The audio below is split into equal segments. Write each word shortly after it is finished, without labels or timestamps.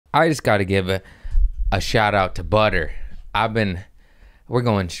I just got to give a shout out to butter. We're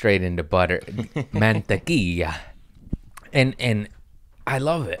going straight into butter, mantequilla, and I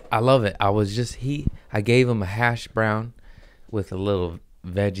love it. I love it. I gave him a hash brown with a little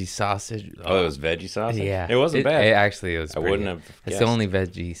veggie sausage. Oh, it was veggie sausage? Yeah. It wasn't bad. Actually, it was pretty wouldn't good. have It's guessed. the only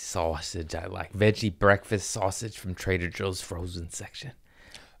veggie sausage I like. Veggie breakfast sausage from Trader Joe's frozen section.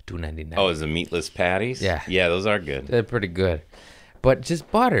 $2.99. Oh, is the meatless patties? Yeah. Yeah, those are good. They're pretty good. But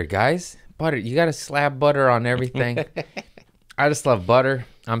just butter, guys. Butter. You got to slap butter on everything. I just love butter.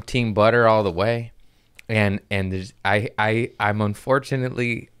 I'm team butter all the way. And I'm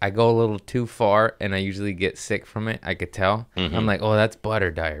unfortunately, I go a little too far and I usually get sick from it. I could tell. I'm like, oh, that's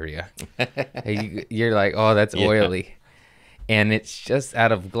butter diarrhea. You're like, oh, that's oily. And it's just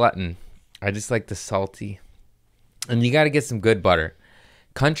out of glutton. I just like the salty. And you got to get some good butter.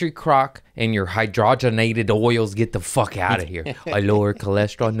 Country crock and your hydrogenated oils, get the fuck out of here. I lower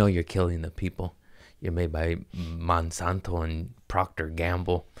cholesterol. No, you're killing the people. You're made by Monsanto and Procter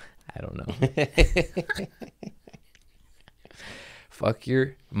Gamble. I don't know. Fuck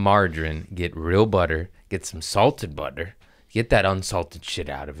your margarine. Get real butter. Get some salted butter. Get that unsalted shit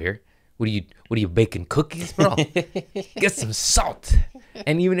out of here. What are you baking cookies, bro? Get some salt.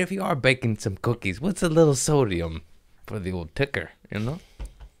 And even if you are baking some cookies, what's a little sodium for the old ticker, you know?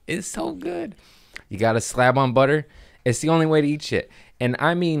 It's so good. You got to slab on butter. It's the only way to eat shit. And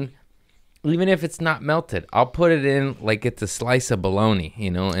I mean, even if it's not melted, I'll put it in like it's a slice of bologna,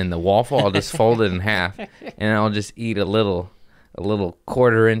 you know, and the waffle, I'll just fold it in half and I'll just eat a little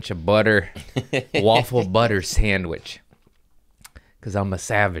 1/4 inch of butter, waffle butter sandwich. Because I'm a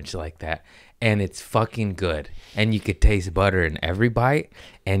savage like that. And it's fucking good. And you could taste butter in every bite.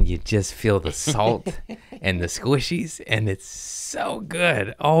 And you just feel the salt and the squishies. And it's so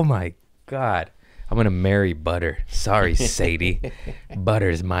good. Oh my God. I'm going to marry butter. Sorry, Sadie.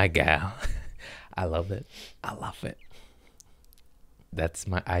 Butter's my gal. I love it. I love it.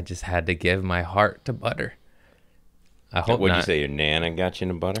 I just had to give my heart to butter. I hope What'd not. you say, your Nana got you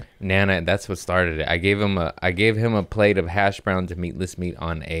into butter? Nana, that's what started it. I gave him a plate of hash browns and meatless meat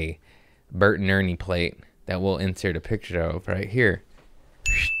on a Bert and Ernie plate that we'll insert a picture of right here.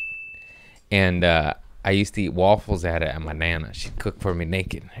 And I used to eat waffles at my Nana. She'd cook for me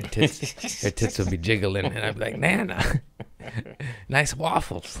naked. Her tits would be jiggling, and I'd be like, Nana, nice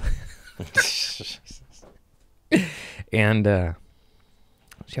waffles. And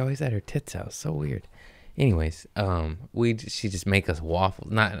she always had her tits out. So weird. Anyways, she just make us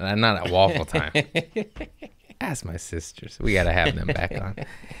waffles. Not at waffle time. Ask my sisters. We gotta have them back on.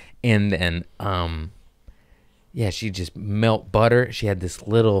 And then yeah, she just melt butter. She had this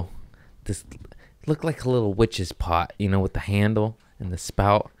looked like a little witch's pot, you know, with the handle and the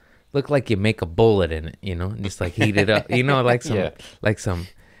spout. Looked like you make a bullet in it, you know, and just like heat it up. You know, like some,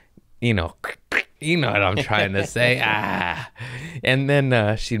 you know what I'm trying to say. And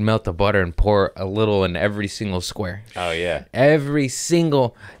then she'd melt the butter and pour a little in every single square. Oh, yeah. Every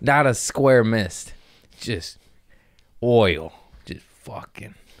single, not a square missed. Just oil. Just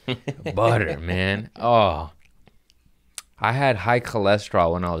fucking butter, man. Oh. I had high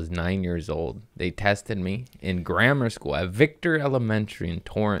cholesterol when I was 9 years old. They tested me in grammar school at Victor Elementary in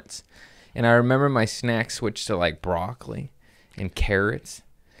Torrance. And I remember my snack switched to like broccoli and carrots.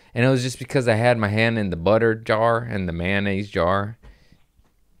 And it was just because I had my hand in the butter jar and the mayonnaise jar.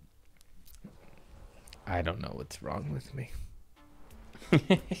 I don't know what's wrong with me.